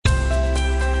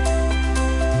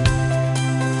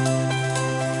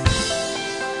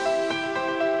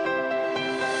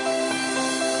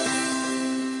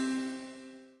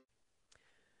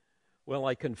Well,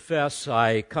 I confess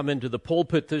I come into the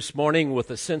pulpit this morning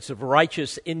with a sense of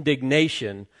righteous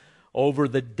indignation over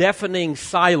the deafening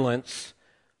silence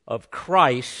of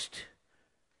Christ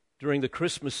during the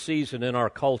Christmas season in our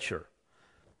culture.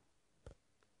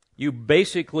 You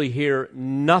basically hear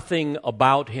nothing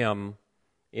about him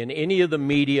in any of the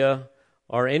media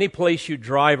or any place you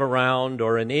drive around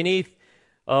or in any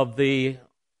of the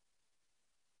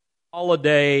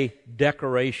holiday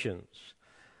decorations.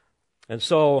 And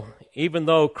so, even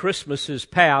though Christmas is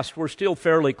past, we're still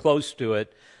fairly close to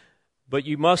it, but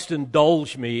you must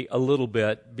indulge me a little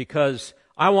bit because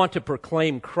I want to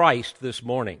proclaim Christ this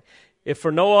morning, if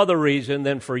for no other reason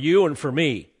than for you and for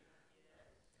me.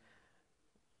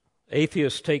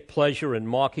 Atheists take pleasure in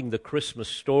mocking the Christmas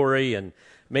story and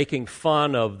making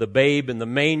fun of the babe in the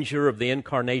manger, of the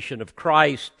incarnation of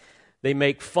Christ. They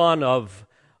make fun of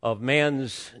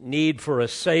man's need for a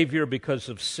Savior because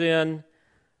of sin.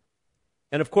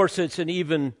 And of course, it's an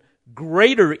even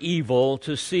greater evil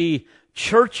to see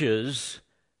churches,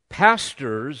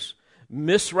 pastors,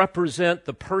 misrepresent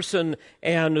the person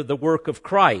and the work of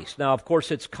Christ. Now, of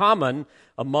course, it's common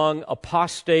among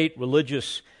apostate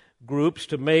religious groups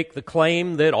to make the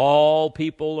claim that all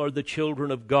people are the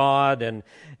children of God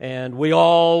and we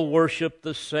all worship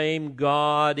the same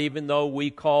God, even though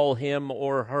we call him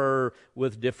or her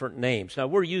with different names. Now,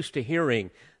 we're used to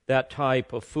hearing that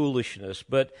type of foolishness,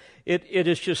 but it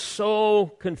is just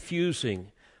so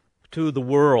confusing to the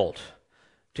world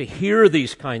to hear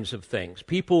these kinds of things.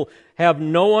 People have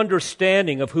no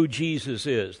understanding of who Jesus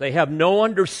is. They have no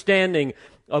understanding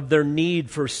of their need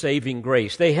for saving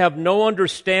grace. They have no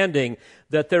understanding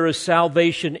that there is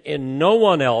salvation in no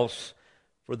one else,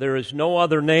 for there is no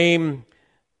other name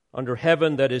under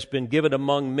heaven that has been given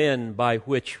among men by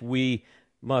which we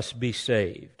must be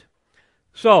saved.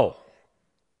 So,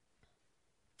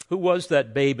 who was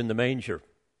that babe in the manger?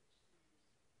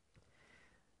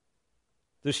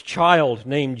 This child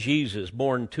named Jesus,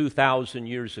 born 2,000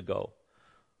 years ago,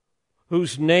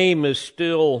 whose name is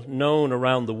still known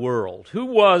around the world. Who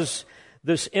was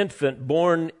this infant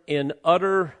born in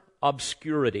utter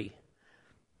obscurity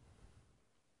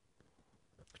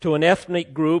to an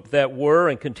ethnic group that were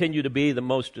and continue to be the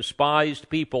most despised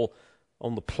people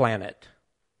on the planet?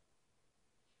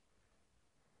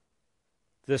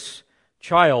 This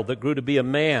child that grew to be a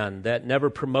man that never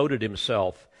promoted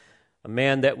himself, a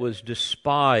man that was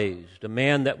despised, a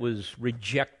man that was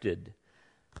rejected,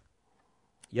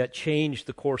 yet changed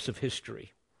the course of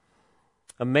history.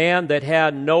 A man that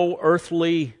had no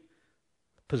earthly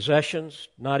possessions,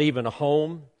 not even a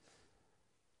home,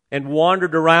 and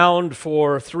wandered around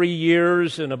for 3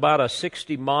 years in about a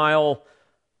 60-mile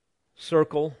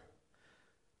circle,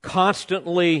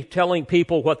 constantly telling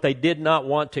people what they did not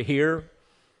want to hear,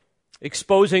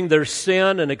 exposing their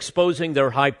sin and exposing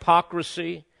their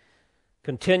hypocrisy,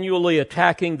 continually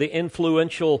attacking the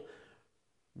influential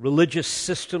religious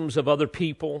systems of other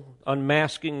people,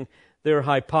 unmasking their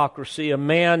hypocrisy. A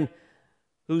man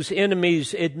whose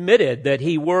enemies admitted that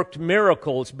he worked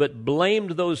miracles, but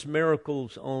blamed those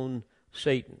miracles on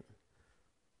Satan.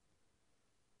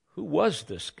 Who was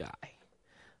this guy?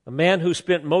 A man who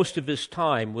spent most of his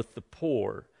time with the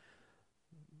poor,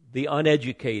 the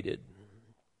uneducated,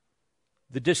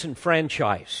 the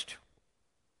disenfranchised,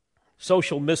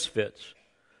 social misfits.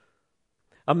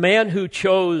 A man who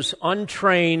chose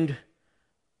untrained,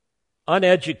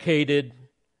 uneducated,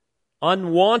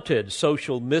 unwanted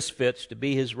social misfits to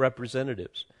be his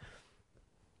representatives.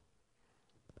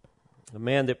 A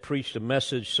man that preached a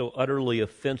message so utterly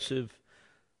offensive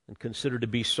and considered to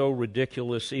be so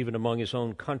ridiculous even among his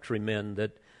own countrymen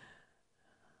that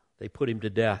they put him to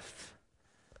death.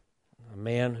 A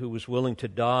man who was willing to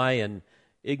die an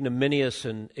ignominious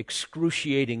and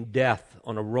excruciating death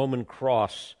on a Roman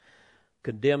cross,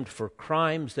 condemned for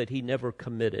crimes that he never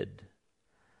committed.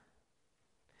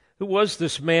 Who was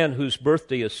this man whose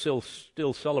birthday is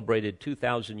still celebrated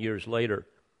 2,000 years later,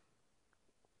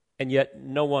 and yet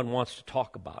no one wants to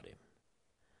talk about him?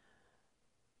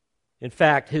 In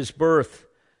fact, his birth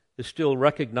is still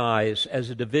recognized as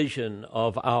a division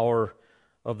of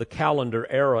the calendar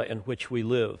era in which we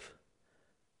live.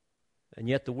 And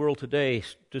yet the world today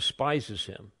despises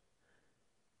him,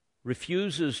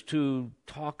 refuses to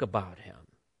talk about him.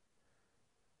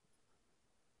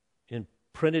 In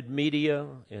printed media,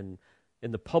 in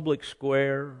the public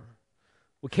square,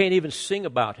 we can't even sing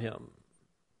about him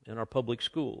in our public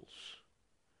schools.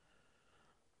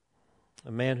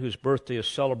 A man whose birthday is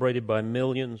celebrated by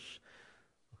millions,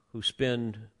 who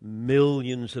spend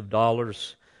millions of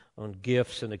dollars on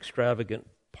gifts and extravagant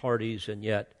parties, and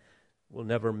yet will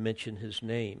never mention his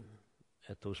name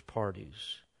at those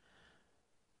parties.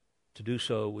 To do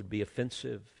so would be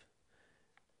offensive.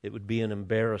 It would be an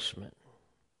embarrassment.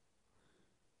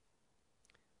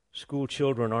 School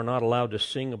children are not allowed to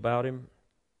sing about him.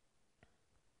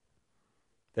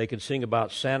 They can sing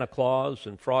about Santa Claus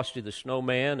and Frosty the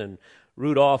Snowman and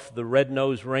Rudolph the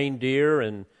Red-Nosed Reindeer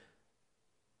and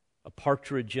a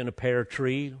partridge in a pear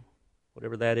tree,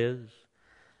 whatever that is.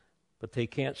 But they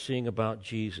can't sing about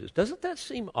Jesus. Doesn't that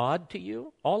seem odd to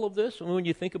you, all of this, when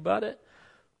you think about it?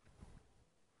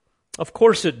 Of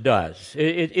course it does.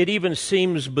 It even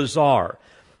seems bizarre.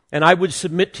 And I would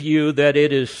submit to you that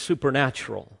it is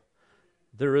supernatural.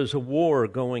 There is a war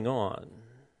going on.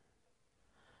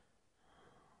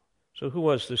 So who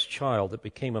was this child that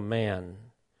became a man,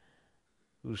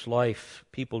 whose life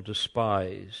people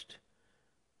despised,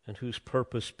 and whose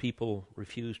purpose people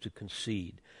refused to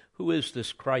concede? Who is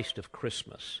this Christ of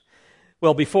Christmas?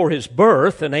 Well, before his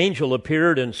birth, an angel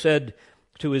appeared and said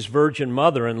to his virgin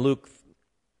mother in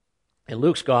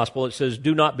Luke's gospel, it says,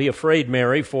 "Do not be afraid,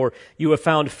 Mary, for you have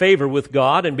found favor with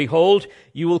God, and behold,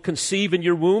 you will conceive in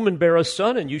your womb and bear a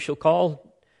son, and you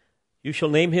shall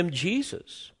name him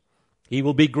Jesus. He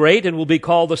will be great and will be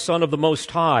called the Son of the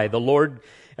Most High. The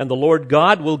Lord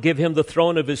God will give him the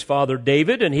throne of his father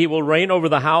David, and he will reign over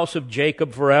the house of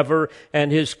Jacob forever,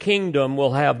 and his kingdom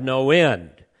will have no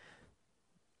end."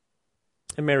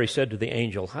 And Mary said to the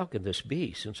angel, "How can this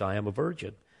be, since I am a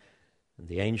virgin?" And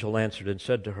the angel answered and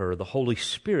said to her, "The Holy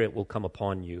Spirit will come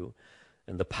upon you,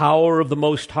 and the power of the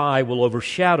Most High will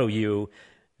overshadow you,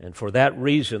 and for that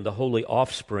reason the holy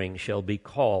offspring shall be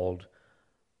called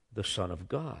the Son of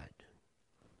God."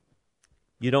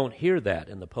 You don't hear that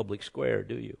in the public square,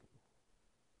 do you?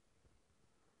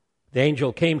 The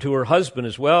angel came to her husband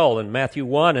as well in Matthew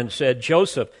 1 and said,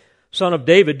 "Joseph, son of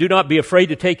David, do not be afraid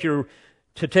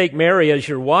to take Mary as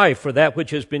your wife, for that which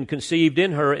has been conceived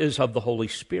in her is of the Holy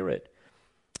Spirit.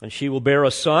 And she will bear a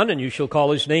son, and you shall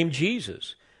call his name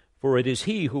Jesus, for it is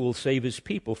he who will save his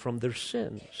people from their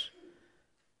sins."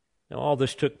 Now all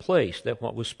this took place, that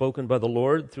what was spoken by the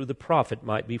Lord through the prophet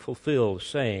might be fulfilled,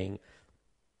 saying,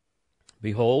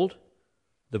 "Behold,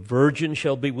 the virgin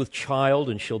shall be with child,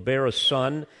 and shall bear a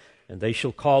son, and they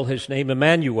shall call his name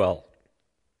Emmanuel,"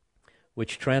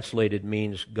 which translated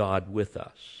means God with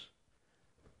us.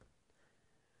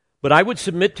 But I would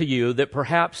submit to you that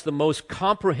perhaps the most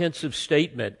comprehensive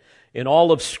statement in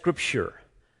all of Scripture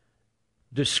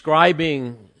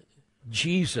describing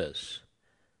Jesus,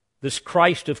 this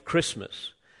Christ of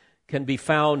Christmas, can be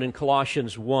found in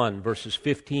Colossians 1, verses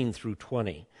 15 through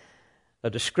 20. A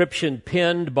description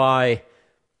penned by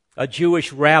a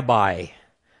Jewish rabbi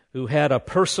who had a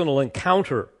personal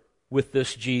encounter with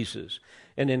this Jesus,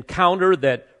 an encounter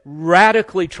that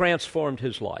radically transformed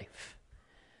his life.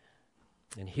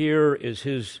 And here is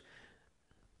his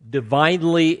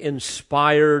divinely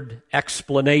inspired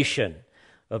explanation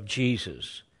of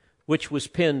Jesus, which was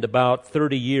penned about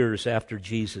 30 years after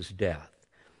Jesus' death.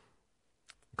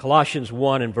 Colossians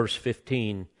 1 and verse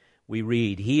 15, we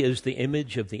read, "He is the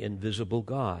image of the invisible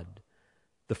God,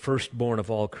 the firstborn of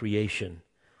all creation.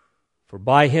 For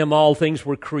by him all things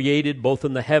were created, both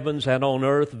in the heavens and on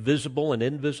earth, visible and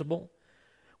invisible,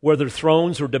 whether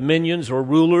thrones or dominions or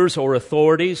rulers or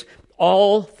authorities.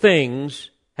 All things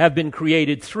have been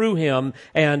created through him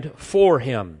and for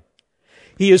him.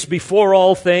 He is before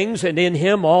all things, and in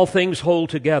him all things hold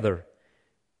together.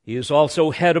 He is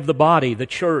also head of the body, the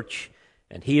church,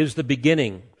 and he is the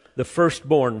beginning, the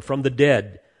firstborn from the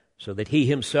dead, so that he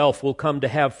himself will come to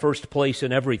have first place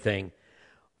in everything.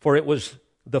 For it was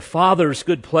the Father's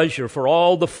good pleasure for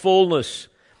all the fullness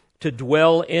to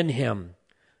dwell in him,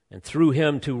 and through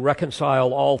him to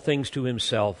reconcile all things to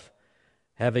himself,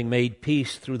 having made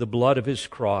peace through the blood of his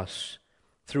cross.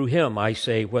 Through him, I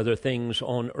say, whether things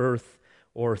on earth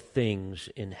or things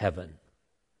in heaven."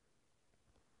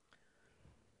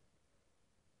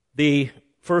 The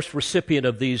first recipient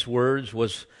of these words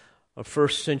was a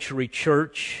first century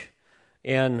church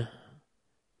in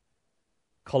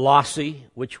Colossae,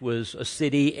 which was a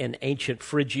city in ancient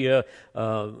Phrygia,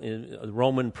 in the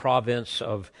Roman province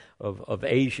of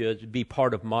Asia, to be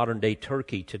part of modern-day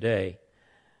Turkey today.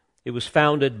 It was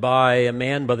founded by a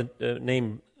man by the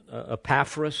name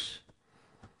Epaphras.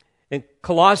 And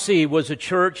Colossae was a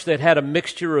church that had a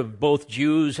mixture of both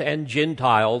Jews and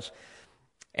Gentiles,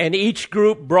 and each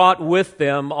group brought with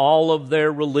them all of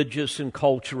their religious and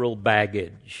cultural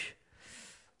baggage.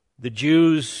 The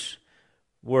Jews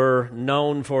were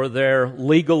known for their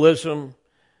legalism.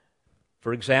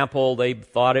 For example, they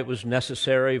thought it was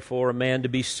necessary for a man to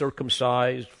be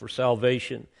circumcised for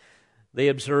salvation. They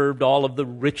observed all of the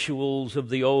rituals of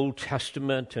the Old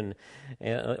Testament and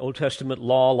Old Testament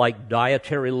law, like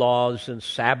dietary laws and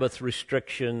Sabbath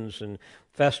restrictions and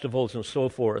festivals and so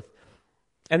forth.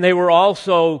 And they were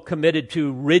also committed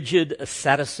to rigid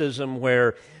asceticism,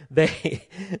 where they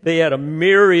had a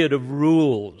myriad of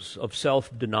rules of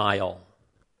self-denial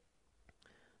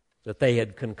that they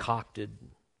had concocted.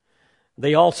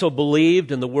 They also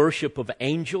believed in the worship of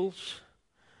angels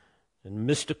and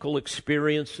mystical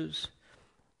experiences.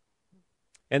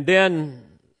 And then,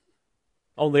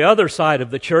 on the other side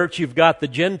of the church, you've got the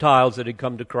Gentiles that had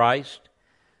come to Christ.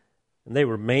 And they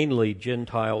were mainly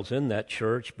Gentiles in that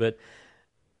church, but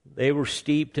they were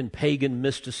steeped in pagan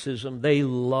mysticism. They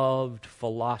loved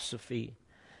philosophy,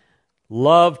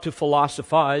 loved to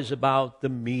philosophize about the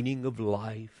meaning of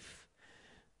life.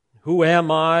 Who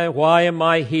am I? Why am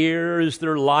I here? Is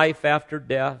there life after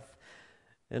death?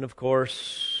 And of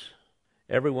course,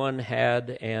 everyone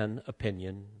had an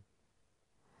opinion.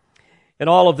 And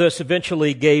all of this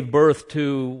eventually gave birth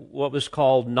to what was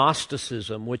called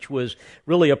Gnosticism, which was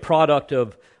really a product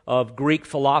of Greek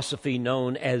philosophy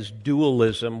known as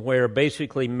dualism, where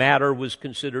basically matter was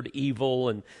considered evil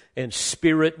and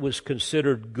spirit was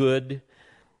considered good.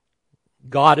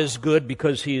 God is good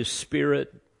because He is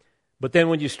spirit. But then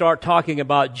when you start talking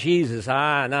about Jesus,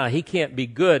 no, He can't be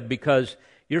good because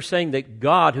you're saying that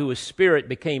God, who is spirit,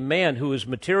 became man, who is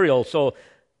material. So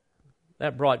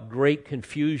that brought great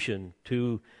confusion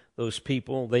to those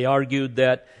people. They argued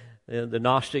that, the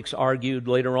Gnostics argued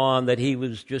later on, that He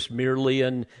was just merely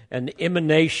an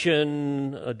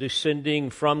emanation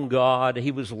descending from God.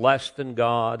 He was less than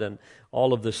God, and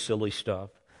all of this silly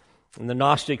stuff. And the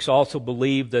Gnostics also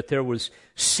believed that there was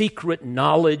secret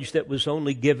knowledge that was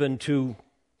only given to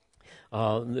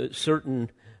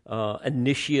certain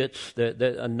initiates, that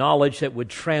a knowledge that would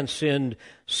transcend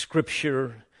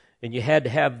Scripture, and you had to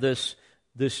have this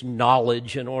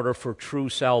knowledge in order for true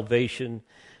salvation.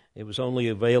 It was only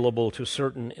available to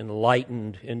certain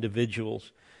enlightened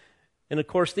individuals. And of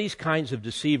course, these kinds of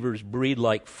deceivers breed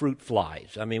like fruit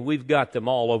flies. I mean, we've got them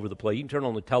all over the place. You can turn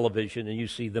on the television and you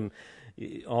see them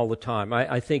all the time.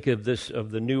 I think of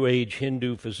the New Age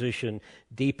Hindu physician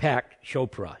Deepak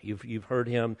Chopra. You've heard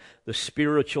him, the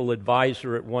spiritual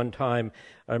advisor at one time.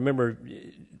 I remember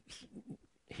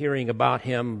hearing about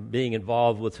him being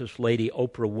involved with this lady,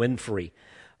 Oprah Winfrey.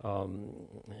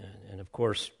 And of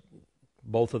course,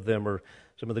 both of them are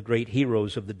some of the great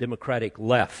heroes of the Democratic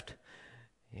left,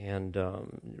 and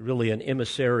really an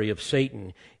emissary of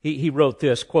Satan. He wrote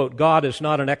this, quote, "God is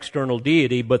not an external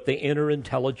deity, but the inner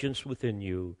intelligence within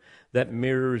you that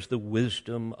mirrors the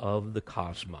wisdom of the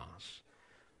cosmos."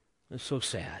 It's so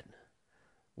sad.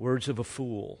 Words of a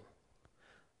fool.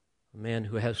 A man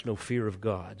who has no fear of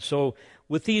God. So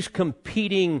with these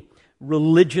competing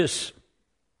religious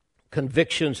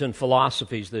convictions and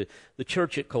philosophies, the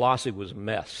church at Colossae was a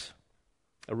mess,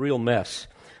 a real mess.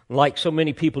 Like so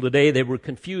many people today, they were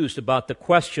confused about the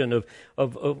question of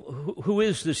who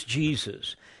is this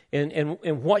Jesus,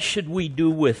 and what should we do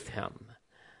with Him?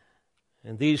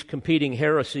 And these competing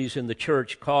heresies in the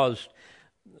church caused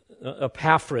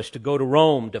Epaphras to go to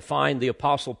Rome to find the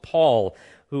Apostle Paul,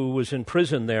 who was in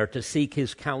prison there, to seek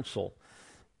his counsel.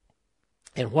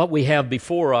 And what we have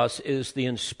before us is the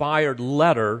inspired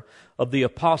letter of the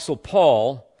Apostle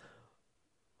Paul,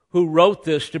 who wrote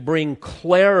this to bring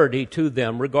clarity to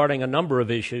them regarding a number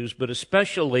of issues, but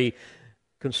especially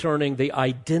concerning the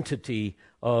identity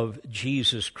of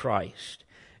Jesus Christ.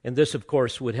 And this, of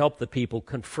course, would help the people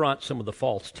confront some of the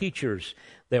false teachers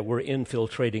that were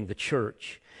infiltrating the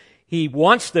church. He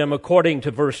wants them, according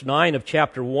to verse 9 of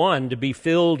chapter 1, to be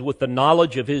filled with the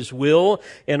knowledge of His will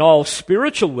and all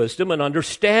spiritual wisdom and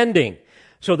understanding,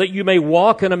 so that you may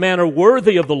walk in a manner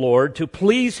worthy of the Lord, to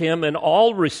please Him in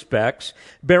all respects,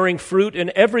 bearing fruit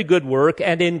in every good work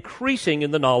and increasing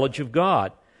in the knowledge of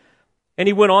God. And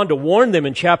he went on to warn them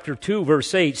in chapter 2,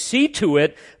 verse 8, "See to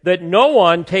it that no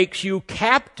one takes you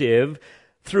captive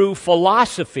through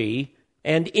philosophy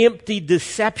and empty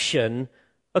deception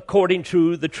according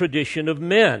to the tradition of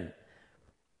men."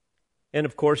 And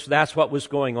of course, that's what was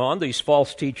going on. These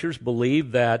false teachers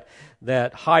believed that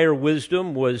higher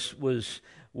wisdom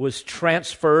was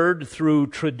transferred through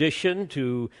tradition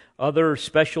to other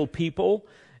special people.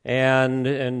 And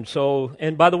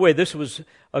by the way, this was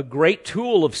a great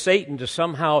tool of Satan to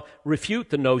somehow refute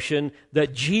the notion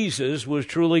that Jesus was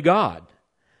truly God.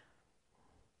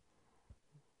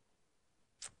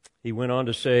 He went on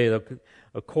to say that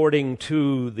according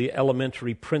to the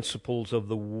elementary principles of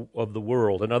the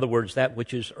world, in other words, that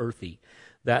which is earthy,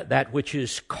 that which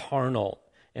is carnal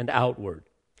and outward,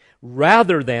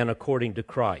 rather than according to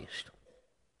Christ.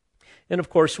 And of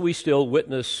course, we still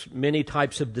witness many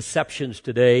types of deceptions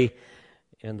today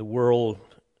in the world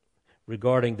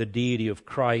regarding the deity of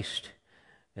Christ,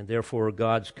 and therefore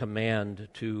God's command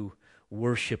to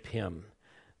worship Him.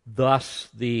 Thus,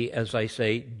 as I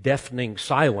say, deafening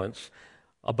silence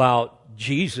about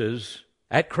Jesus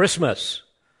at Christmas.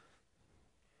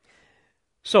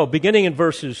 So, beginning in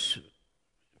verses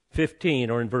 15,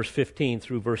 or in verse 15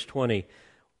 through verse 20,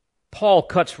 Paul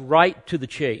cuts right to the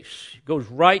chase, goes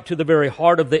right to the very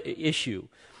heart of the issue.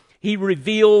 He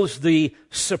reveals the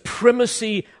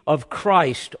supremacy of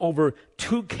Christ over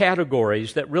two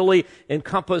categories that really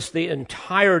encompass the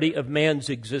entirety of man's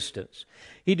existence.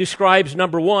 He describes,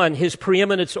 number one, His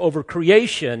preeminence over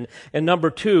creation, and number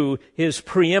two, His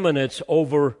preeminence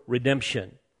over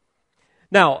redemption.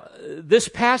 Now, this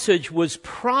passage was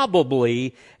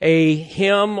probably a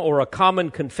hymn or a common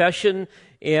confession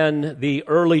in the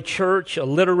early church, a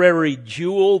literary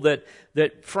jewel that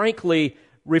frankly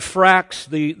refracts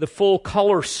the full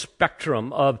color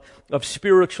spectrum of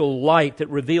spiritual light that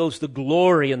reveals the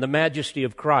glory and the majesty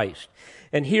of Christ.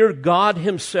 And here God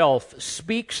Himself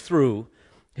speaks through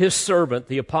His servant,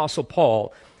 the Apostle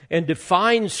Paul, and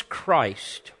defines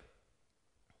Christ,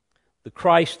 the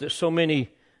Christ that so many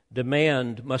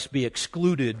demand must be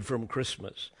excluded from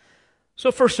Christmas.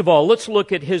 So first of all, let's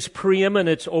look at His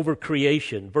preeminence over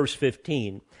creation, verse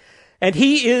 15. And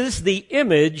He is the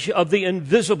image of the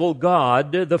invisible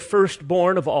God, the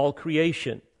firstborn of all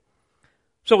creation.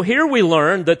 So here we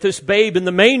learn that this babe in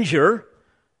the manger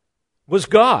was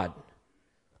God.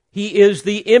 He is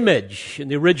the image, in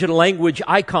the original language,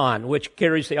 icon, which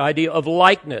carries the idea of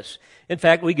likeness. In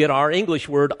fact, we get our English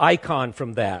word icon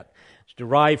from that. It's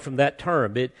derived from that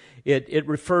term. It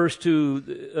refers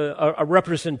to a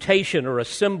representation or a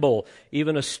symbol,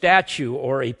 even a statue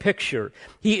or a picture.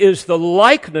 He is the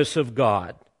likeness of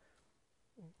God,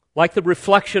 like the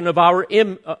reflection of our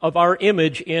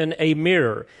image in a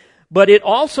mirror. But it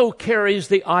also carries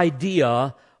the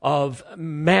idea of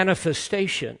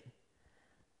manifestation.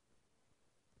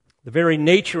 The very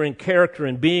nature and character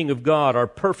and being of God are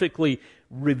perfectly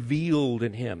revealed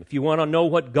in Him. If you want to know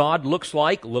what God looks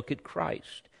like, look at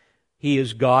Christ. He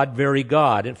is God, very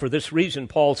God. And for this reason,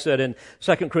 Paul said in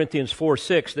 2 Corinthians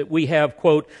 4:6 that we have,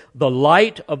 quote, the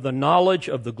light of the knowledge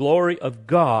of the glory of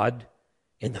God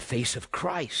in the face of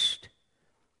Christ.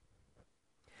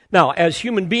 Now, as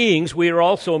human beings, we are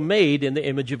also made in the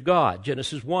image of God.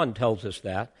 Genesis 1 tells us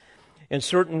that. In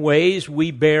certain ways,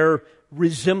 we bear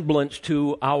resemblance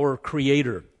to our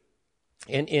Creator.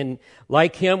 And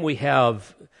like Him, we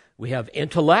have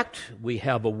intellect, we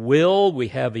have a will, we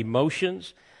have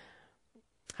emotions.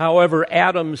 However,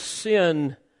 Adam's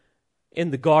sin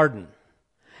in the garden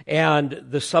and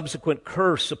the subsequent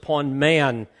curse upon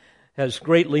man has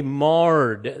greatly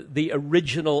marred the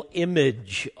original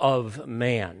image of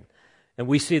man. And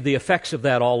we see the effects of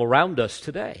that all around us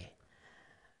today.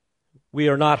 We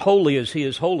are not holy as He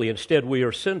is holy. Instead, we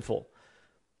are sinful.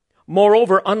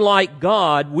 Moreover, unlike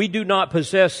God, we do not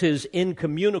possess His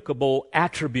incommunicable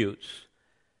attributes,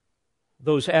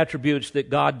 those attributes that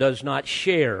God does not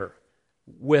share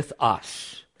with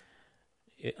us.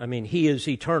 I mean, He is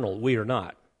eternal, we are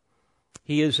not.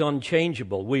 He is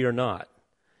unchangeable, we are not.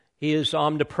 He is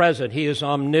omnipresent, He is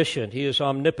omniscient, He is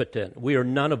omnipotent. We are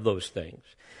none of those things.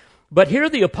 But here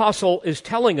the apostle is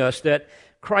telling us that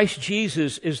Christ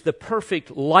Jesus is the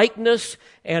perfect likeness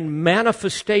and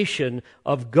manifestation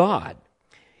of God.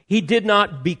 He did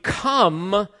not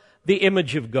become the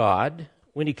image of God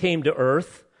when He came to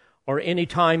earth or any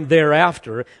time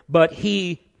thereafter, but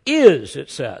He is, it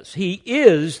says. He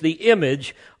is the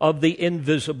image of the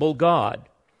invisible God.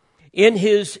 In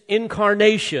His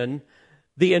incarnation,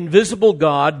 the invisible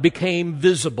God became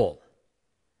visible,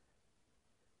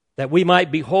 that we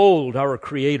might behold our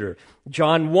Creator.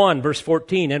 John 1, verse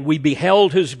 14, and we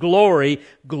beheld His glory,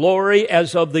 glory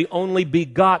as of the only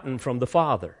begotten from the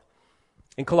Father.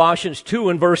 In Colossians 2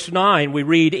 and verse 9, we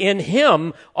read, in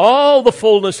Him all the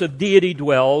fullness of deity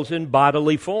dwells in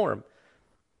bodily form.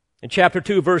 In chapter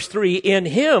 2, verse 3, in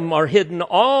Him are hidden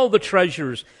all the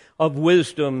treasures of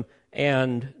wisdom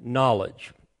and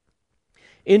knowledge.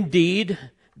 Indeed,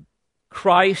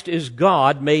 Christ is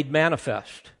God made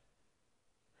manifest.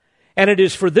 And it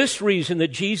is for this reason that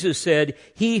Jesus said,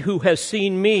 he who has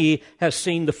seen me has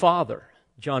seen the Father.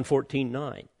 John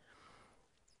 14:9.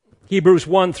 Hebrews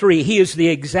 1:3, He is the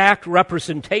exact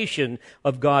representation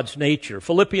of God's nature.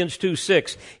 Philippians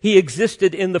 2:6, He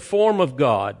existed in the form of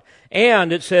God.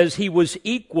 And it says He was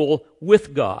equal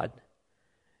with God.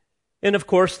 And of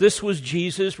course, this was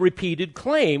Jesus' repeated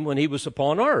claim when He was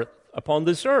upon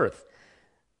this earth.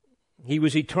 He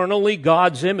was eternally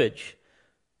God's image.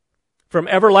 from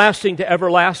everlasting to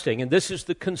everlasting. And this is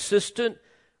the consistent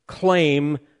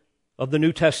claim of the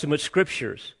New Testament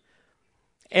Scriptures.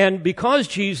 And because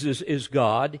Jesus is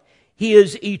God, He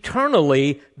is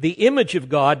eternally the image of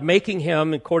God, making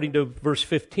Him, according to verse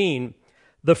 15,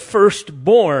 the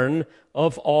firstborn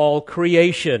of all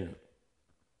creation.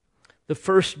 The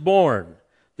firstborn,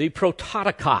 the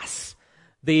prototokos,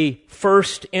 the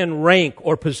first in rank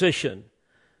or position,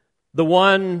 the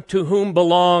one to whom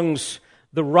belongs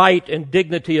the right and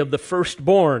dignity of the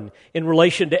firstborn in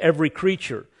relation to every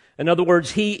creature. In other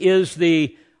words, He is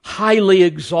the highly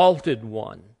exalted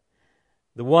one,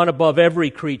 the one above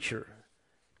every creature,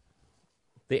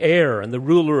 the heir and the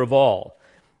ruler of all.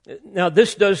 Now,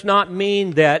 this does not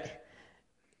mean that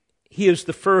He is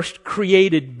the first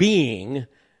created being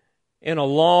in a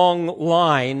long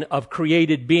line of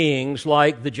created beings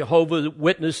like the Jehovah's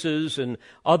Witnesses and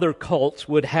other cults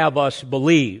would have us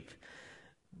believe.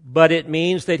 But it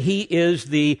means that He is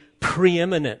the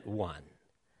preeminent one.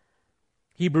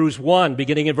 Hebrews 1,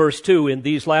 beginning in verse 2, in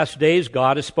these last days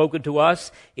God has spoken to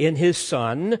us in His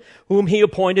Son, whom He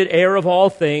appointed heir of all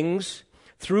things,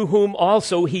 through whom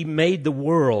also He made the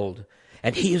world.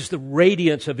 And He is the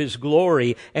radiance of His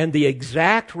glory and the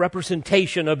exact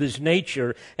representation of His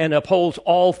nature, and upholds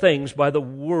all things by the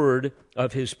word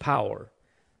of His power.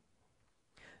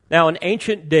 Now, in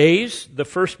ancient days, the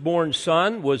firstborn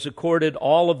son was accorded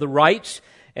all of the rights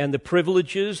and the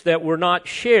privileges that were not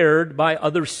shared by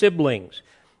other siblings.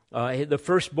 The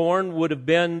firstborn would have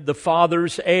been the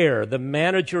father's heir, the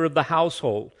manager of the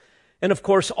household. And of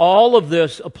course, all of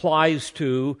this applies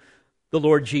to the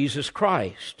Lord Jesus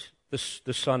Christ,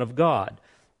 the Son of God.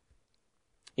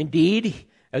 Indeed,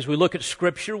 as we look at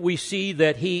Scripture, we see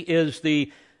that He is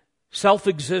the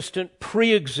self-existent,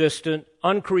 pre-existent,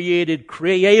 uncreated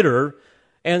creator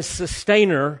and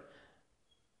sustainer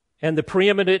and the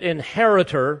preeminent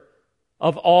inheritor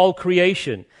of all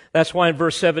creation. That's why in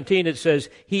verse 17 it says,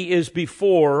 He is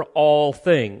before all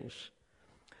things.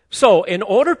 So, in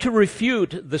order to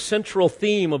refute the central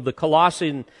theme of the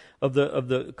Colossian of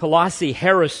the Colossae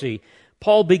heresy,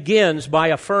 Paul begins by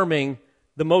affirming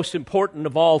the most important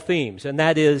of all themes, and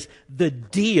that is the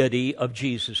deity of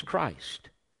Jesus Christ.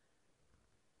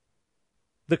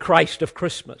 The Christ of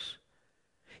Christmas.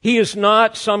 He is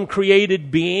not some created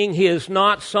being. He is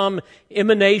not some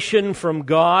emanation from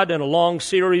God in a long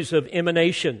series of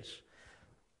emanations.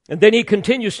 And then he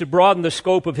continues to broaden the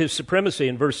scope of His supremacy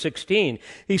in verse 16.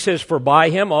 He says, For by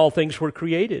Him all things were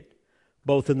created,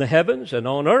 both in the heavens and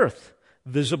on earth,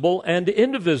 visible and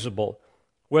indivisible.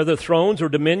 Whether thrones or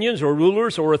dominions or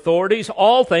rulers or authorities,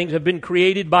 all things have been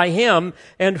created by Him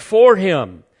and for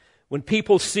Him. When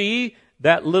people see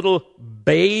that little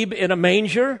babe in a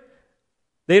manger,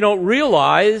 they don't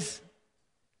realize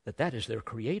that that is their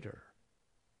Creator.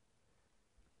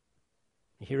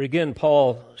 Here again,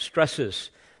 Paul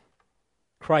stresses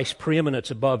Christ's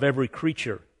preeminence above every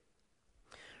creature,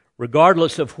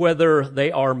 regardless of whether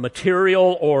they are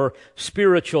material or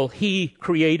spiritual. He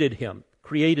created them.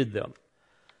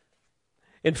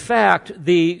 In fact,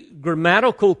 the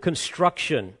grammatical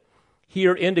construction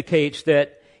here indicates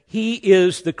that He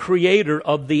is the creator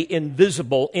of the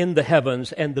invisible in the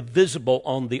heavens and the visible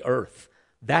on the earth.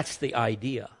 That's the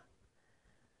idea.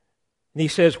 And he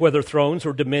says whether thrones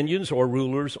or dominions or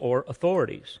rulers or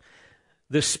authorities.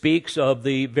 This speaks of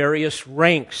the various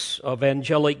ranks of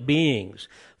angelic beings.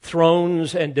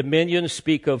 Thrones and dominions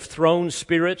speak of throne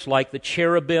spirits like the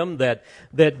cherubim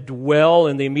that dwell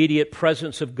in the immediate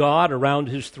presence of God around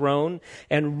His throne.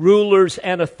 And rulers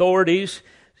and authorities,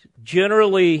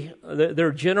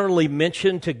 they're generally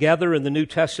mentioned together in the New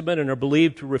Testament and are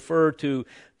believed to refer to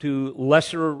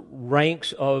lesser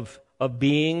ranks of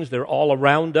beings. They're all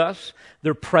around us.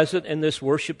 They're present in this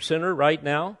worship center right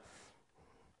now.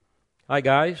 Hi,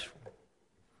 guys.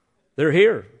 They're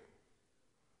here.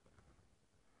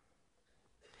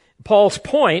 Paul's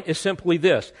point is simply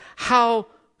this: how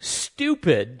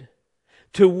stupid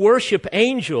to worship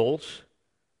angels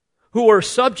who are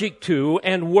subject to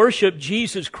and worship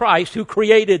Jesus Christ who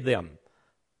created them.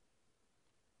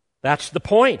 That's the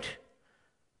point.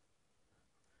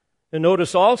 And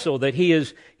notice also that he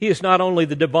is not only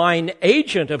the divine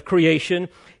agent of creation,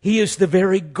 He is the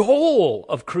very goal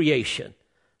of creation.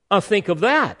 Now think of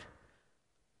that.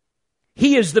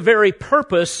 He is the very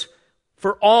purpose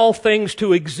for all things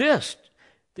to exist.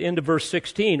 At the end of verse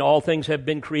 16, all things have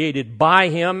been created by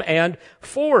Him and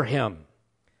for Him.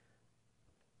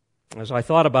 As I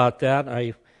thought about that,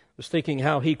 I was thinking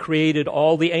how He created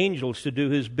all the angels to do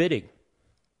His bidding.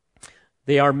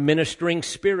 They are ministering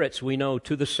spirits, we know,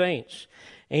 to the saints.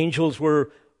 Angels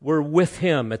were were with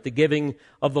him at the giving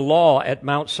of the law at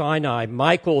Mount Sinai.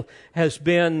 Michael has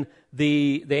been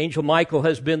the angel Michael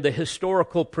has been the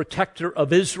historical protector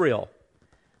of Israel.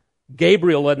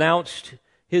 Gabriel announced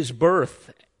his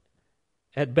birth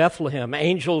at Bethlehem.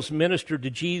 Angels ministered to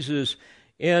Jesus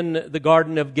in the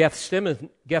Garden of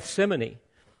Gethsemane.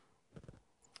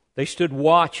 They stood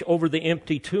watch over the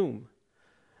empty tomb.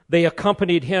 They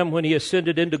accompanied him when he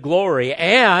ascended into glory,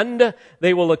 and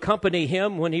they will accompany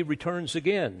him when he returns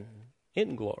again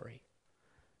in glory.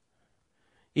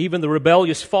 Even the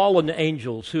rebellious fallen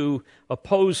angels who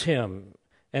oppose him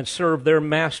and serve their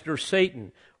master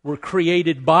Satan were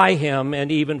created by him and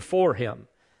even for him.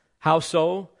 How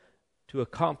so? To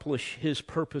accomplish his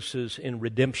purposes in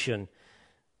redemption,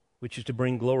 which is to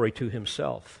bring glory to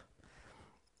himself.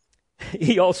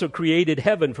 He also created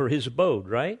heaven for his abode,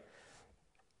 right?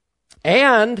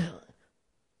 And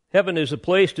heaven is a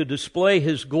place to display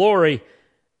his glory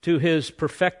to his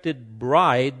perfected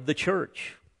bride, the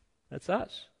church. That's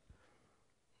us.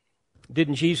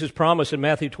 Didn't Jesus promise in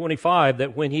Matthew 25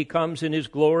 that when he comes in his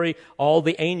glory, all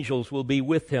the angels will be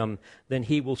with him, then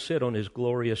he will sit on his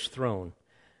glorious throne?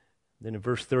 Then in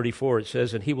verse 34 it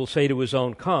says, and he will say to his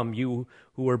own, come, you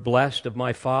who are blessed of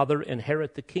my Father,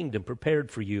 inherit the kingdom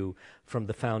prepared for you from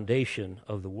the foundation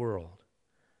of the world.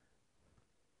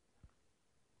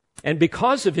 And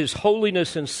because of his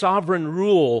holiness and sovereign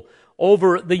rule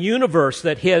over the universe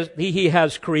that he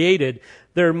has created,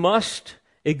 there must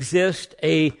exist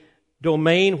a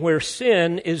domain where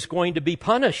sin is going to be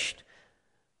punished.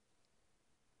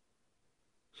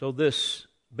 So this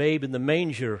babe in the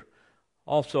manger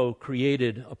also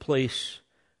created a place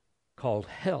called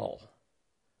hell,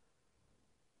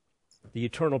 the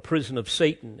eternal prison of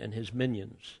Satan and his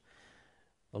minions,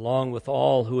 along with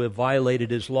all who have violated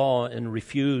his law and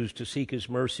refused to seek his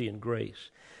mercy and grace.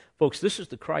 Folks, this is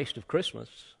the Christ of Christmas.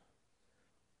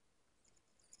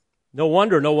 No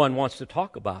wonder no one wants to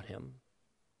talk about him.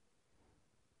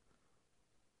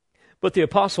 But the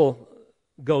apostle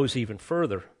goes even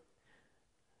further.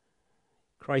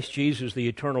 Christ Jesus, the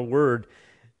eternal Word,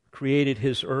 created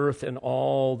his earth and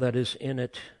all that is in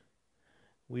it.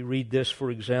 We read this, for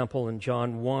example, in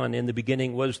John 1. In the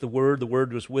beginning was the Word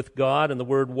was with God, and the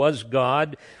Word was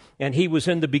God, and he was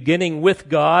in the beginning with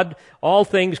God. All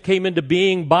things came into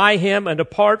being by him, and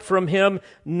apart from him,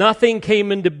 nothing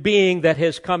came into being that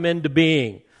has come into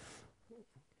being.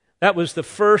 That was the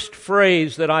first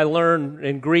phrase that I learned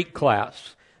in Greek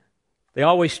class. They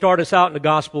always start us out in the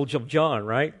Gospel of John,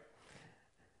 right?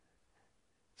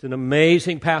 It's an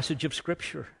amazing passage of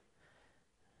Scripture.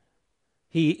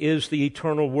 He is the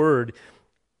eternal Word.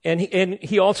 And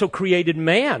he also created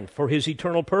man for his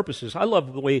eternal purposes. I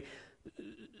love the way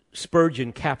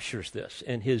Spurgeon captures this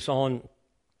in his own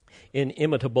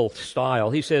inimitable style.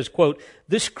 He says, quote,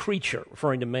 this creature,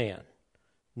 referring to man,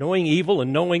 knowing evil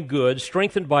and knowing good,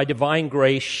 strengthened by divine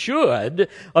grace, should,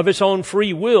 of its own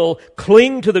free will,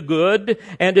 cling to the good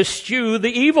and eschew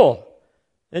the evil,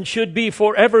 and should be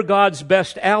forever God's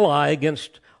best ally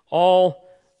against all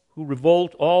who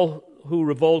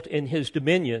revolt in his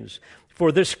dominions.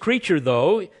 For this creature,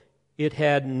 though it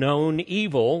had known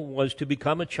evil, was to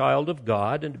become a child of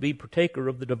God and to be partaker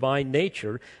of the divine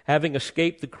nature, having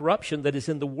escaped the corruption that is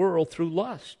in the world through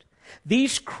lust.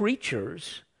 These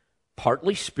creatures,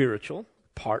 partly spiritual,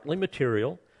 partly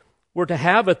material, were to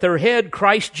have at their head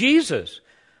Christ Jesus,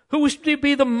 who was to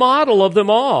be the model of them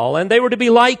all, and they were to be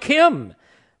like him,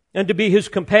 and to be his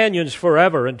companions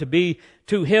forever, and to be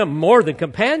to him more than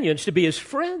companions, to be his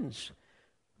friends,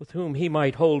 with whom he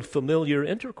might hold familiar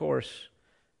intercourse,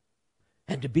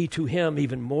 and to be to him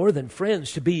even more than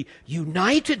friends, to be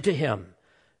united to him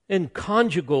in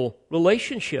conjugal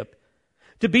relationship,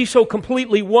 to be so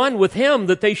completely one with him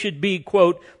that they should be,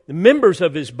 quote, members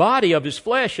of his body, of his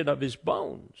flesh, and of his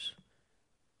bones,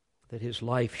 that his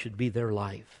life should be their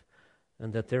life,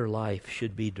 and that their life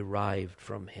should be derived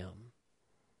from him.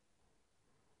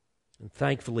 And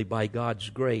thankfully, by God's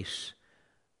grace,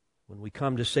 when we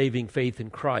come to saving faith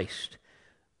in Christ,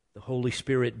 the Holy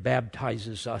Spirit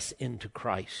baptizes us into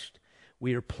Christ.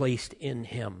 We are placed in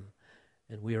him,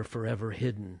 and we are forever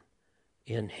hidden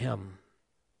in him.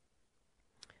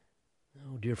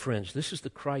 Oh, dear friends, this is the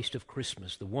Christ of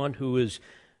Christmas, the one who is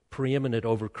preeminent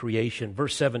over creation.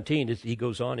 Verse 17, he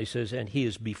goes on, he says, and he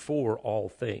is before all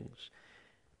things.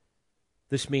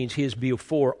 This means he is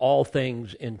before all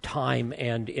things in time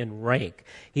and in rank.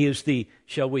 He is the,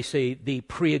 shall we say, the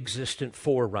pre-existent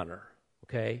forerunner,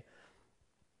 okay?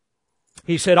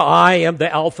 He said, I am the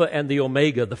Alpha and the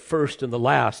Omega, the first and the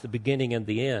last, the beginning and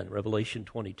the end, Revelation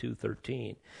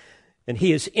 22:13. And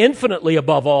He is infinitely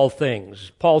above all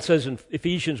things. Paul says in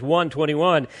Ephesians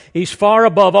 1:21, He's far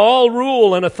above all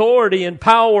rule and authority and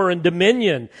power and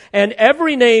dominion and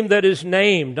every name that is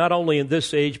named, not only in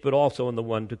this age but also in the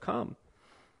one to come.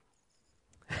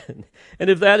 And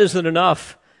if that isn't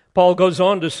enough, Paul goes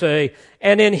on to say,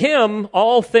 and in Him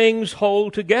all things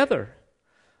hold together.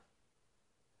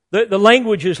 The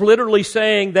language is literally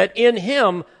saying that in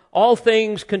Him all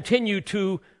things continue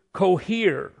to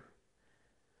cohere.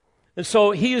 And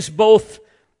so He is both,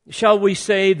 shall we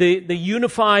say, the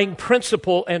unifying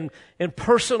principle and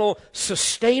personal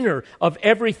sustainer of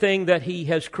everything that He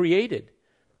has created.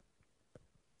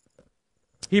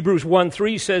 Hebrews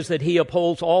 1:3 says that He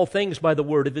upholds all things by the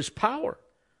word of His power.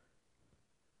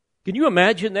 Can you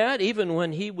imagine that? Even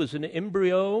when He was an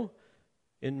embryo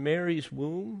in Mary's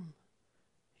womb,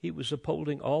 He was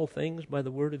upholding all things by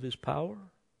the word of His power.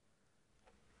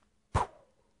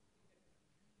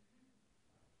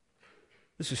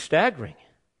 This is staggering.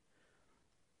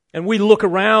 And we look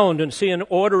around and see an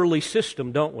orderly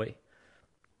system, don't we?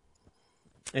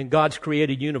 In God's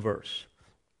created universe.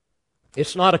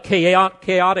 It's not a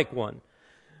chaotic one.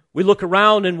 We look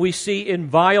around and we see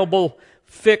inviolable,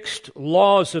 fixed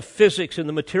laws of physics in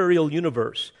the material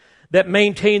universe that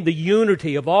maintain the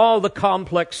unity of all the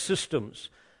complex systems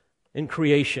in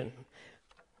creation.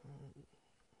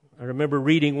 I remember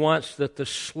reading once that the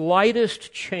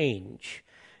slightest change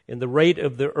in the rate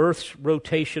of the Earth's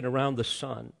rotation around the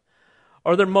sun,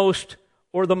 or the most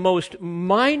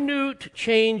minute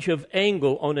change of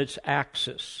angle on its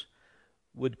axis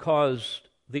would cause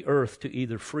the Earth to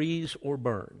either freeze or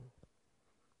burn.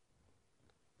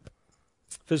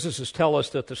 Physicists tell us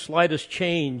that the slightest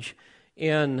change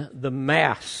in the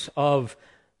mass of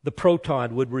the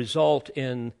proton would result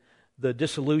in the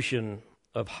dissolution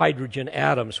of hydrogen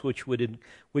atoms, which would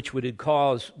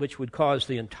cause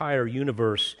the entire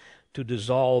universe to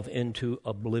dissolve into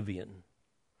oblivion.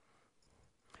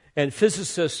 And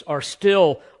physicists are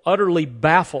still utterly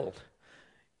baffled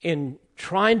in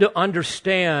trying to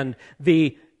understand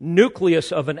the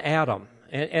nucleus of an atom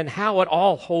and how it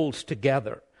all holds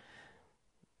together.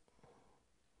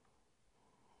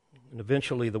 And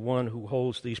eventually the one who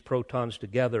holds these protons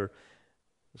together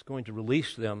is going to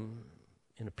release them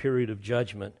in a period of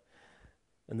judgment,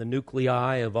 and the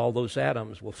nuclei of all those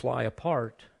atoms will fly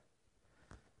apart.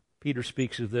 Peter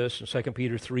speaks of this in 2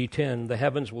 Peter 3:10. The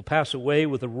heavens will pass away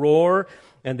with a roar,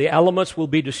 and the elements will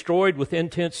be destroyed with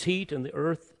intense heat, and the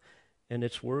earth and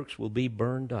its works will be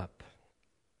burned up.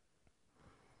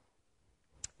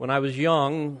 When I was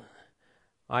young,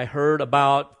 I heard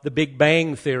about the Big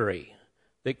Bang Theory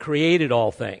that created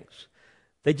all things.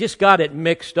 They just got it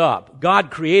mixed up.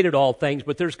 God created all things,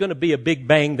 but there's going to be a Big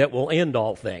Bang that will end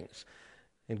all things.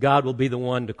 And God will be the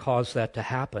one to cause that to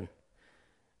happen.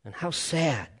 And how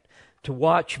sad to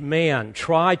watch man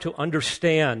try to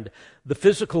understand the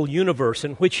physical universe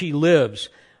in which he lives,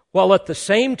 while at the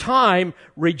same time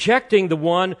rejecting the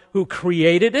one who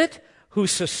created it, who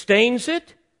sustains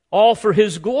it, all for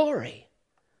His glory.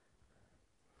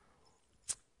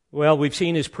 Well, we've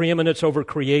seen His preeminence over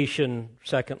creation.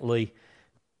 Secondly,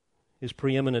 His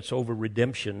preeminence over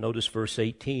redemption. Notice verse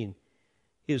 18.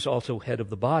 He is also head of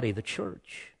the body, the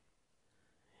church.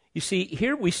 You see,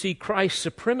 here we see Christ's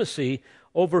supremacy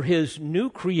over His new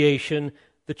creation,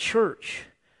 the church,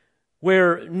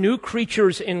 where new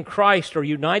creatures in Christ are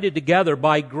united together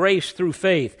by grace through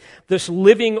faith. This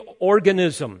living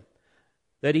organism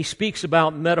that He speaks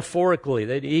about metaphorically,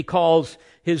 that He calls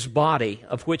His body,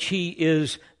 of which He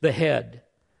is the head.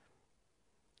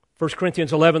 1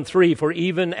 Corinthians 11:3, for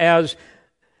even as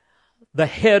the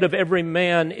head of every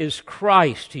man is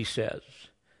Christ, he says.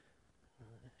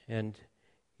 And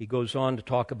he goes on to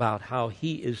talk about how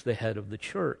He is the head of the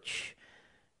church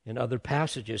in other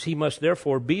passages. He must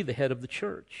therefore be the head of the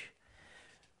church,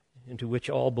 into which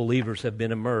all believers have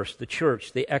been immersed. The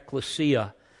church, the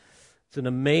ecclesia. It's an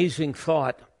amazing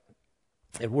thought,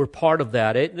 and we're part of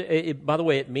that. By the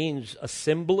way, it means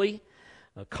assembly,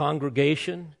 a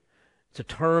congregation. It's a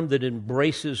term that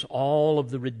embraces all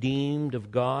of the redeemed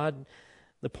of God.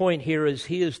 The point here is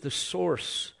He is the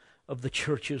source of the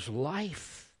church's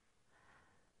life.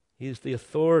 He is the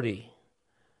authority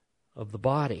of the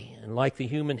body. And like the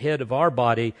human head of our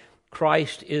body,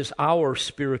 Christ is our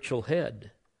spiritual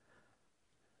head,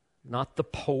 not the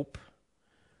Pope,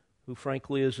 who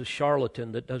frankly is a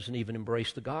charlatan that doesn't even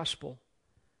embrace the gospel.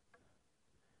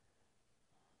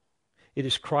 It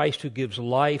is Christ who gives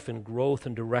life and growth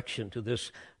and direction to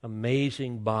this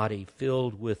amazing body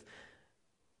filled with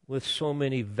so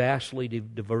many vastly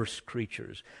diverse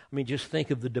creatures. I mean, just think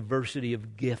of the diversity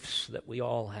of gifts that we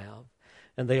all have,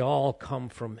 and they all come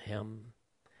from Him.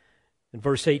 In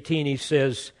verse 18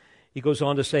 he goes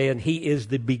on to say, and he is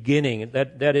the beginning.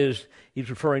 That is, he's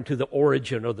referring to the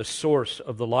origin or the source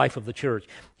of the life of the church.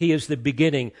 He is the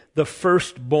beginning, the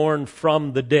firstborn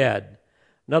from the dead.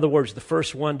 In other words, the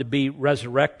first one to be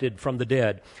resurrected from the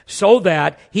dead, so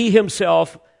that he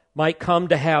himself might come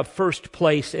to have first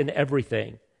place in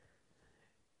everything.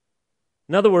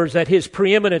 In other words, that his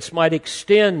preeminence might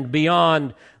extend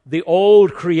beyond the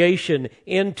old creation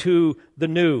into the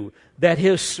new, that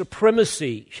his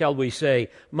supremacy, shall we say,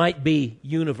 might be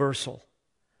universal.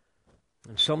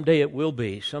 And someday it will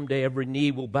be. Someday every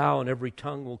knee will bow and every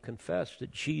tongue will confess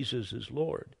that Jesus is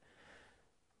Lord.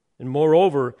 And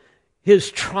moreover,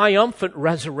 his triumphant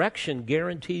resurrection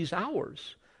guarantees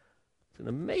ours. It's an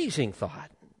amazing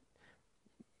thought.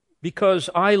 Because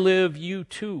I live, you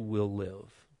too will live.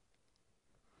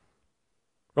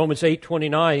 Romans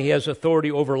 8:29, he has authority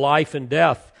over life and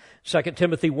death. 2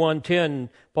 Timothy 1:10,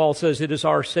 Paul says, it is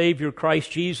our Savior,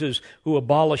 Christ Jesus, who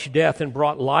abolished death and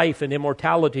brought life and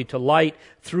immortality to light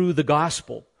through the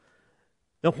gospel.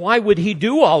 Now, why would he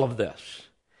do all of this?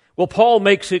 Well, Paul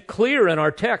makes it clear in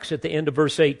our text at the end of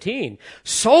verse 18,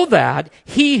 so that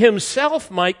he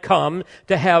himself might come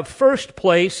to have first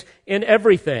place in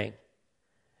everything.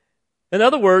 In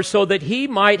other words, so that he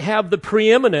might have the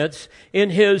preeminence in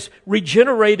his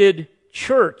regenerated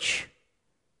church,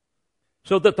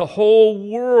 so that the whole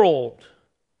world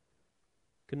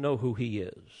can know who he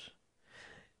is.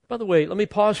 By the way, let me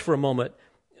pause for a moment.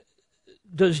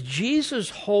 Does Jesus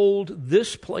hold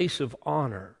this place of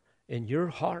honor in your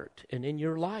heart and in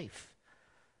your life?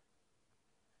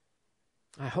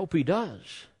 I hope he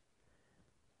does.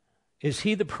 Is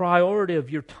he the priority of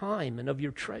your time and of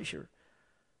your treasure?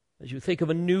 As you think of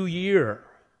a new year,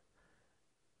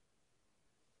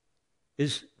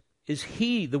 is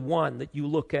he the one that you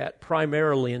look at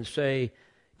primarily and say,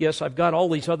 yes, I've got all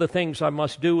these other things I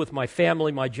must do with my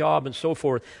family, my job, and so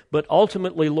forth, but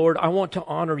ultimately, Lord, I want to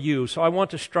honor you, so I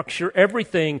want to structure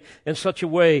everything in such a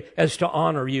way as to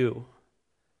honor you.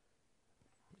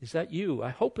 Is that you? I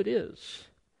hope it is.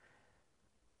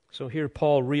 So here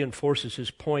Paul reinforces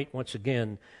his point once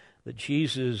again, that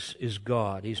Jesus is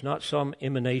God. He's not some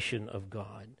emanation of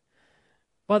God.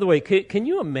 By the way, can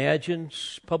you imagine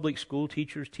public school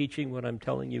teachers teaching what I'm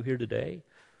telling you here today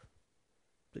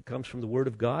that comes from the Word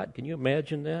of God? Can you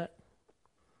imagine that?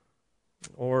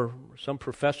 Or some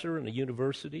professor in a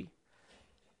university?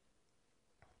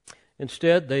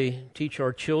 Instead, they teach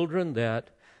our children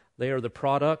that they are the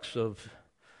products of,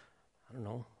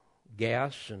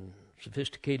 gas and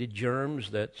sophisticated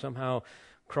germs that somehow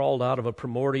crawled out of a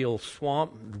primordial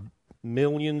swamp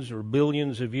millions or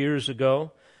billions of years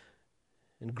ago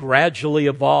and gradually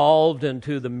evolved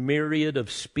into the myriad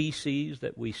of species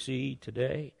that we see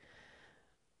today.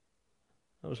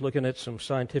 I was looking at some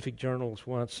scientific journals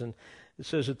once, and it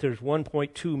says that there's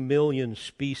 1.2 million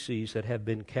species that have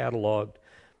been cataloged.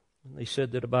 And they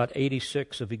said that about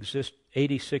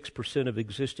 86% of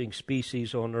existing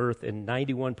species on Earth and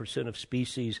 91% of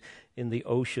species in the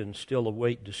ocean still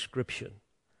await description.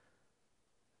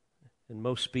 And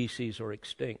most species are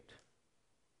extinct.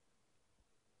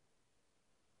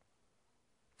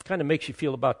 Kind of makes you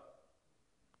feel about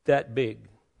that big.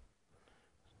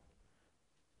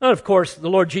 And of course, the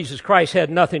Lord Jesus Christ had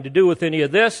nothing to do with any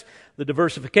of this. The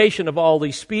diversification of all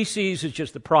these species is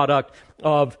just the product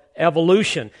of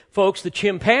evolution. Folks, the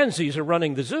chimpanzees are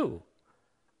running the zoo.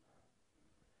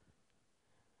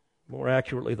 More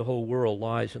accurately, the whole world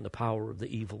lies in the power of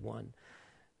the evil one.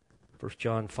 1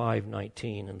 John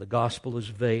 5:19, and the gospel is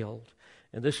veiled.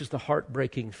 And this is the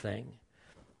heartbreaking thing.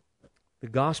 The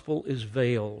gospel is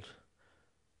veiled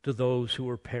to those who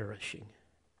are perishing,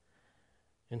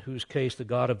 in whose case the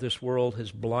God of this world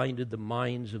has blinded the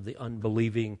minds of the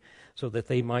unbelieving so that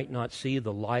they might not see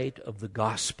the light of the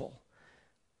gospel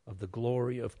of the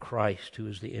glory of Christ, who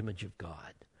is the image of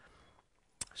God.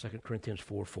 2 Corinthians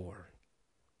 4:4.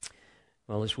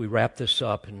 Well, as we wrap this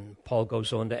up, and Paul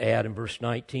goes on to add in verse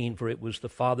 19, for it was the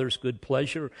Father's good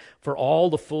pleasure for all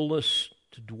the fullness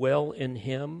to dwell in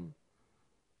him.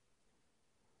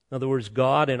 In other words,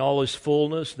 God in all his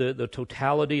fullness, the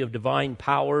totality of divine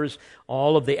powers,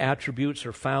 all of the attributes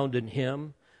are found in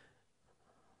him.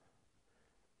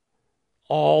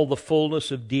 All the fullness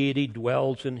of deity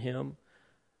dwells in him.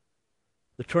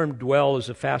 The term dwell is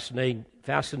a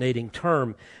fascinating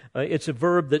term. It's a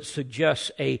verb that suggests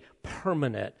a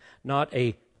permanent, not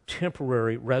a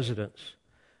temporary residence.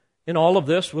 And all of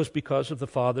this was because of the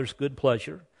Father's good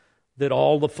pleasure, that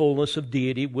all the fullness of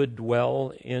deity would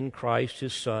dwell in Christ,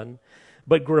 his Son.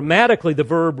 but grammatically the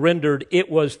verb rendered, "it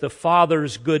was the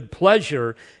Father's good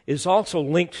pleasure," is also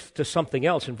linked to something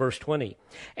else in verse 20.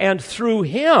 And through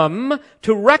him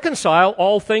to reconcile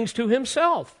all things to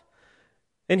himself.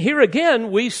 And here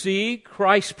again we see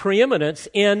Christ's preeminence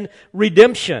in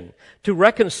redemption. To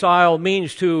reconcile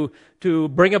means to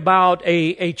bring about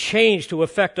a change, to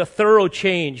effect a thorough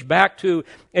change back to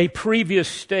a previous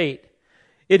state.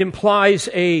 It implies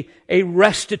a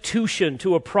restitution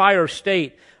to a prior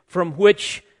state from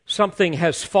which something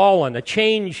has fallen, a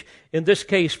change, in this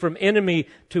case, from enemy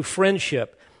to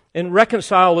friendship. And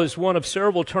reconcile is one of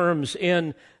several terms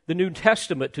in the New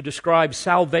Testament to describe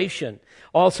salvation,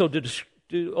 also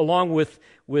along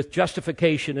with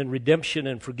justification and redemption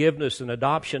and forgiveness and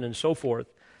adoption and so forth.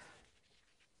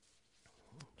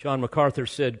 John MacArthur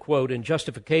said, quote, "In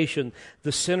justification,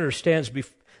 the sinner stands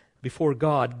before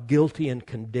God guilty and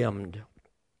condemned,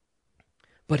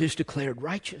 but is declared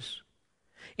righteous.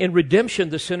 In redemption,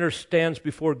 the sinner stands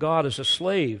before God as a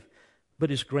slave, but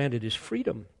is granted his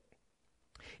freedom.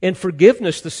 In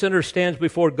forgiveness, the sinner stands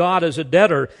before God as a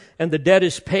debtor, and the debt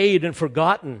is paid and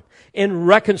forgotten. In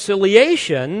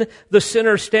reconciliation, the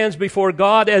sinner stands before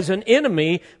God as an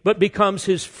enemy, but becomes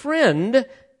his friend.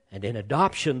 And in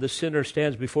adoption, the sinner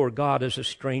stands before God as a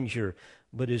stranger,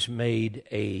 but is made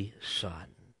a son."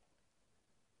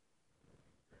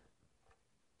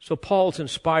 So Paul's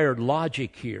inspired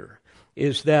logic here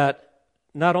is that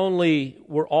not only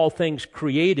were all things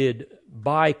created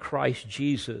by Christ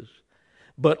Jesus,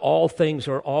 but all things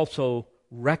are also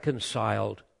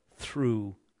reconciled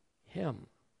through him.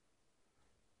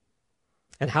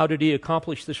 And how did he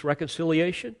accomplish this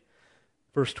reconciliation?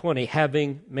 Verse 20,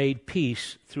 "having made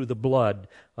peace through the blood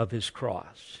of his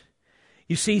cross."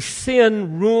 You see,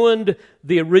 sin ruined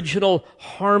the original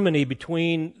harmony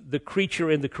between the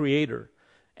creature and the Creator,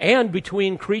 and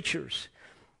between creatures.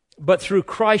 But through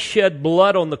Christ's shed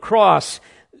blood on the cross,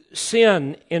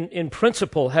 sin in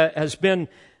principle has been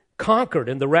conquered,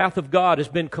 and the wrath of God has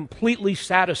been completely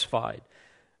satisfied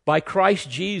by Christ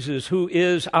Jesus, who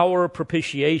is our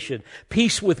propitiation.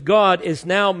 Peace with God is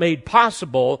now made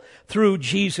possible through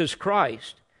Jesus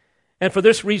Christ. And for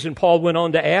this reason, Paul went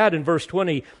on to add in verse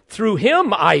 20, "Through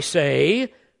him, I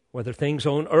say, whether things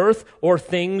on earth or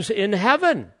things in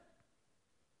heaven."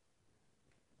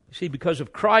 You see, because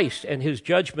of Christ and his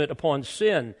judgment upon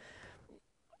sin,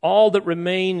 all that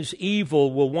remains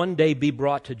evil will one day be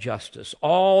brought to justice.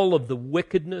 All of the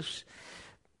wickedness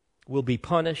will be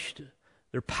punished.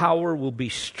 Their power will be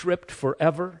stripped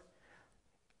forever.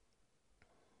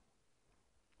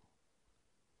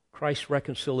 Christ's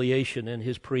reconciliation and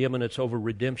his preeminence over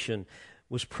redemption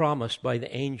was promised by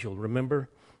the angel. Remember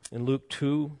in Luke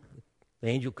 2, the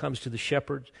angel comes to the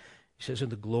shepherds. He says,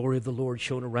 "And the glory of the Lord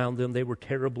shone around them. They were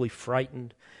terribly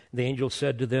frightened. The angel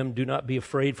said to them, 'Do not be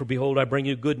afraid, for behold, I bring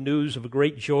you good news of a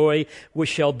great joy, which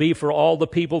shall be for all the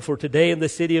people. For today in the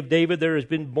city of David there has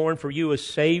been born for you a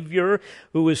Savior,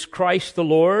 who is Christ the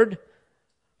Lord.'"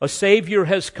 A Savior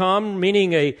has come,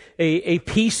 meaning a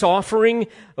peace offering,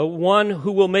 one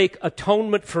who will make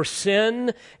atonement for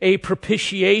sin, a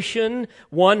propitiation,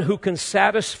 one who can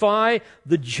satisfy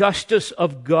the justice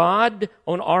of God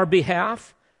on our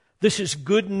behalf. This is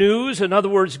good news. In other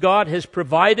words, God has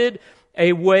provided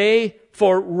a way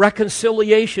for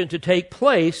reconciliation to take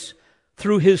place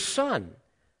through his Son.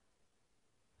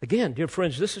 Again, dear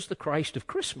friends, this is the Christ of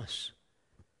Christmas.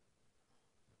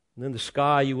 And then the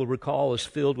sky, you will recall, is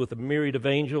filled with a myriad of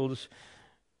angels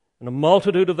and a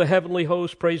multitude of the heavenly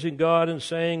hosts praising God and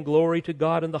saying, "Glory to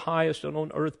God in the highest, and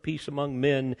on earth peace among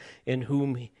men in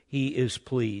whom he is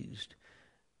pleased."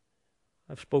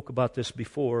 I've spoke about this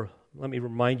before. Let me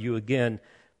remind you again.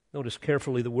 Notice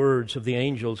carefully the words of the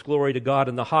angels. "Glory to God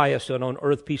in the highest, and on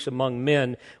earth peace among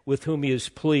men with whom he is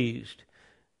pleased."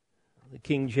 The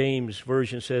King James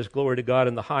Version says, "Glory to God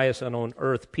in the highest, and on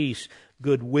earth peace,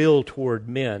 goodwill toward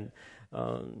men."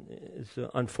 It's an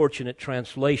unfortunate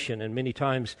translation, and many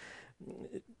times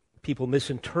people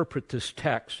misinterpret this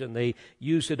text, and they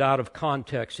use it out of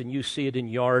context, and you see it in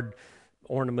yard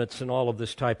ornaments and all of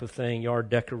this type of thing, yard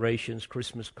decorations,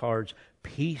 Christmas cards.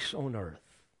 Peace on earth.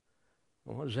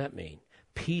 Well, what does that mean?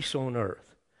 Peace on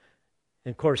earth.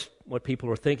 And of course, what people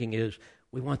are thinking is,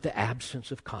 we want the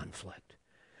absence of conflict.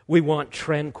 We want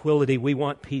tranquility. We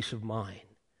want peace of mind.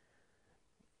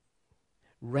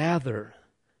 Rather,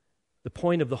 the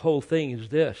point of the whole thing is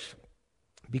this.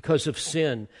 Because of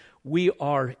sin, we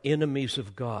are enemies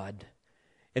of God.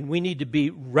 And we need to be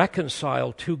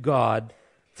reconciled to God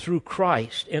through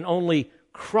Christ. And only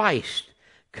Christ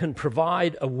can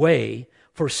provide a way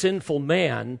for sinful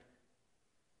man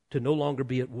to no longer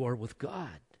be at war with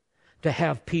God, to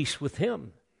have peace with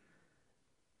him.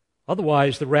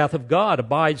 Otherwise, the wrath of God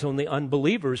abides on the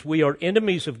unbelievers. We are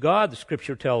enemies of God, the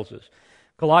Scripture tells us.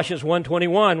 Colossians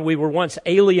 1:21, we were once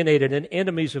alienated and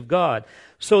enemies of God.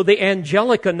 So the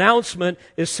angelic announcement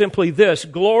is simply this: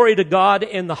 glory to God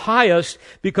in the highest,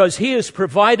 because He has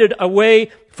provided a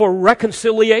way for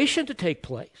reconciliation to take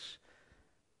place.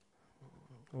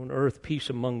 On earth, peace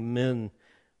among men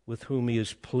with whom He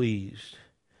is pleased.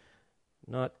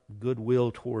 Not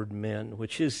goodwill toward men,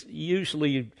 which is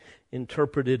usually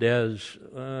interpreted as,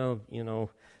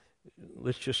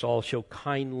 let's just all show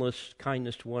kindness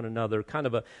to one another, kind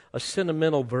of a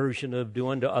sentimental version of do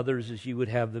unto others as you would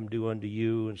have them do unto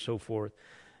you, and so forth.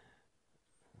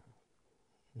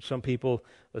 And some people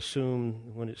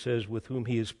assume when it says with whom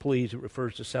He is pleased, it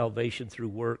refers to salvation through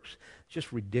works.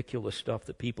 Just ridiculous stuff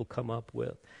that people come up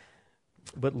with.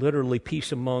 But literally,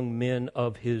 peace among men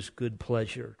of His good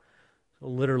pleasure. So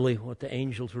literally, what the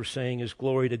angels were saying is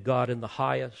glory to God in the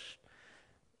highest,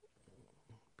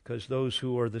 because those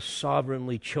who are the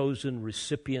sovereignly chosen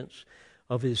recipients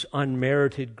of His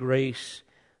unmerited grace,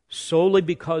 solely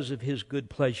because of His good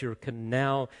pleasure, can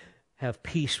now have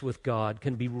peace with God,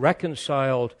 can be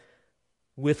reconciled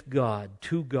with God,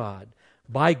 to God,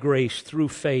 by grace through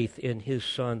faith in His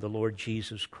Son, the Lord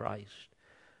Jesus Christ.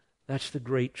 That's the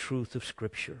great truth of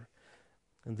Scripture.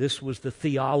 And this was the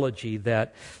theology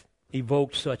that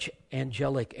evoked such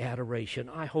angelic adoration.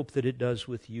 I hope that it does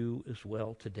with you as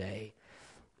well today.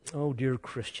 Oh, dear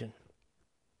Christian,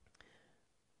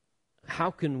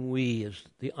 how can we, as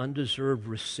the undeserved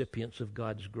recipients of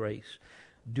God's grace,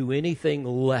 do anything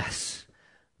less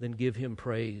than give Him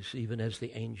praise, even as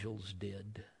the angels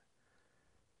did?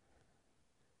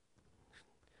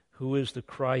 Who is the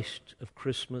Christ of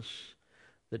Christmas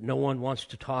that no one wants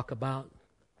to talk about?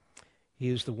 He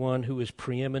is the one who is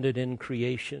preeminent in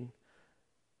creation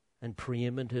and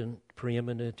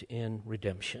preeminent in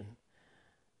redemption.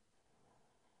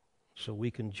 So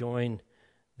we can join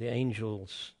the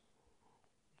angels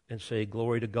and say,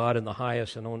 glory to God in the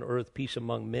highest, and on earth peace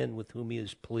among men with whom He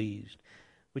is pleased,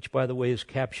 which, by the way, is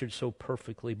captured so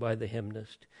perfectly by the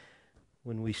hymnist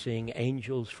when we sing,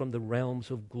 angels from the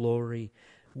realms of glory,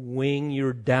 wing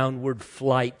your downward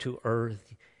flight to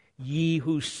earth. Ye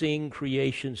who sing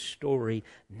creation's story,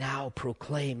 now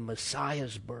proclaim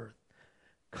Messiah's birth.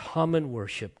 Come and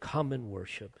worship,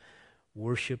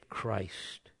 worship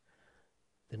Christ,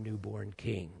 the newborn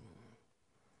King,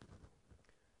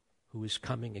 who is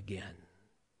coming again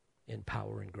in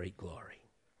power and great glory.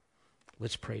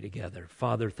 Let's pray together.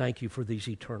 Father, thank You for these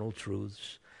eternal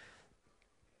truths.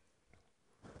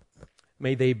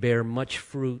 May they bear much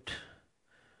fruit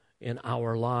in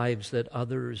our lives, that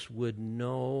others would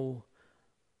know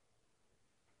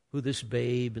who this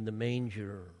babe in the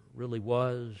manger really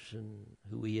was and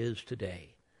who He is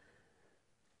today.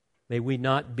 May we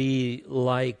not be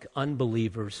like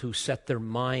unbelievers who set their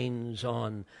minds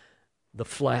on the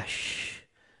flesh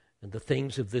and the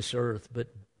things of this earth,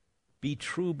 but be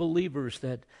true believers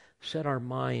that set our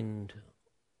mind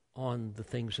on the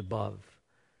things above,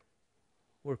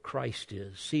 where Christ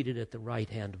is, seated at the right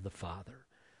hand of the Father.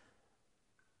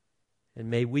 And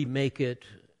may we make it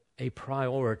a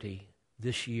priority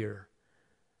this year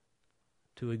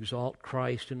to exalt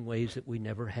Christ in ways that we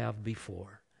never have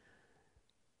before.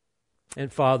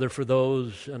 And Father, for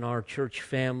those in our church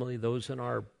family, those in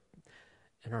our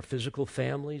physical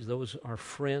families, those our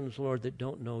friends, Lord, that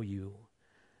don't know You,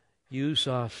 use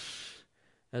us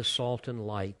as salt and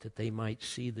light, that they might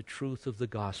see the truth of the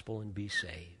gospel and be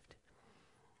saved.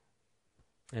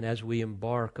 And as we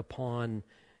embark upon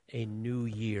a new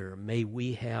year, may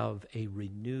we have a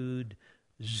renewed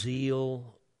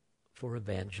zeal for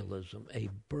evangelism, a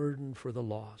burden for the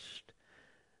lost,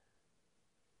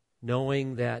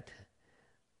 knowing that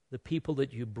the people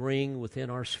that You bring within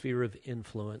our sphere of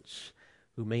influence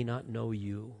who may not know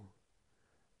You,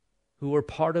 who are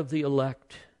part of the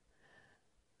elect,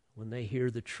 when they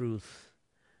hear the truth,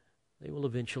 they will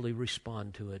eventually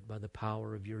respond to it by the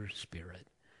power of Your Spirit.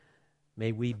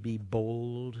 May we be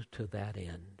bold to that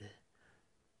end.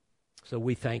 So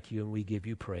we thank You and we give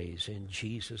You praise. In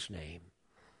Jesus' name,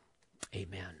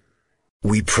 amen.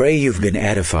 We pray you've been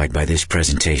edified by this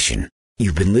presentation.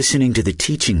 You've been listening to the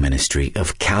teaching ministry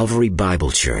of Calvary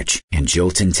Bible Church in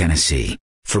Jolton, Tennessee.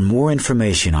 For more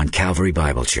information on Calvary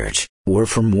Bible Church, or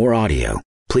for more audio,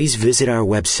 please visit our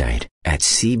website at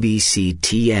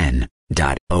cbctn.org.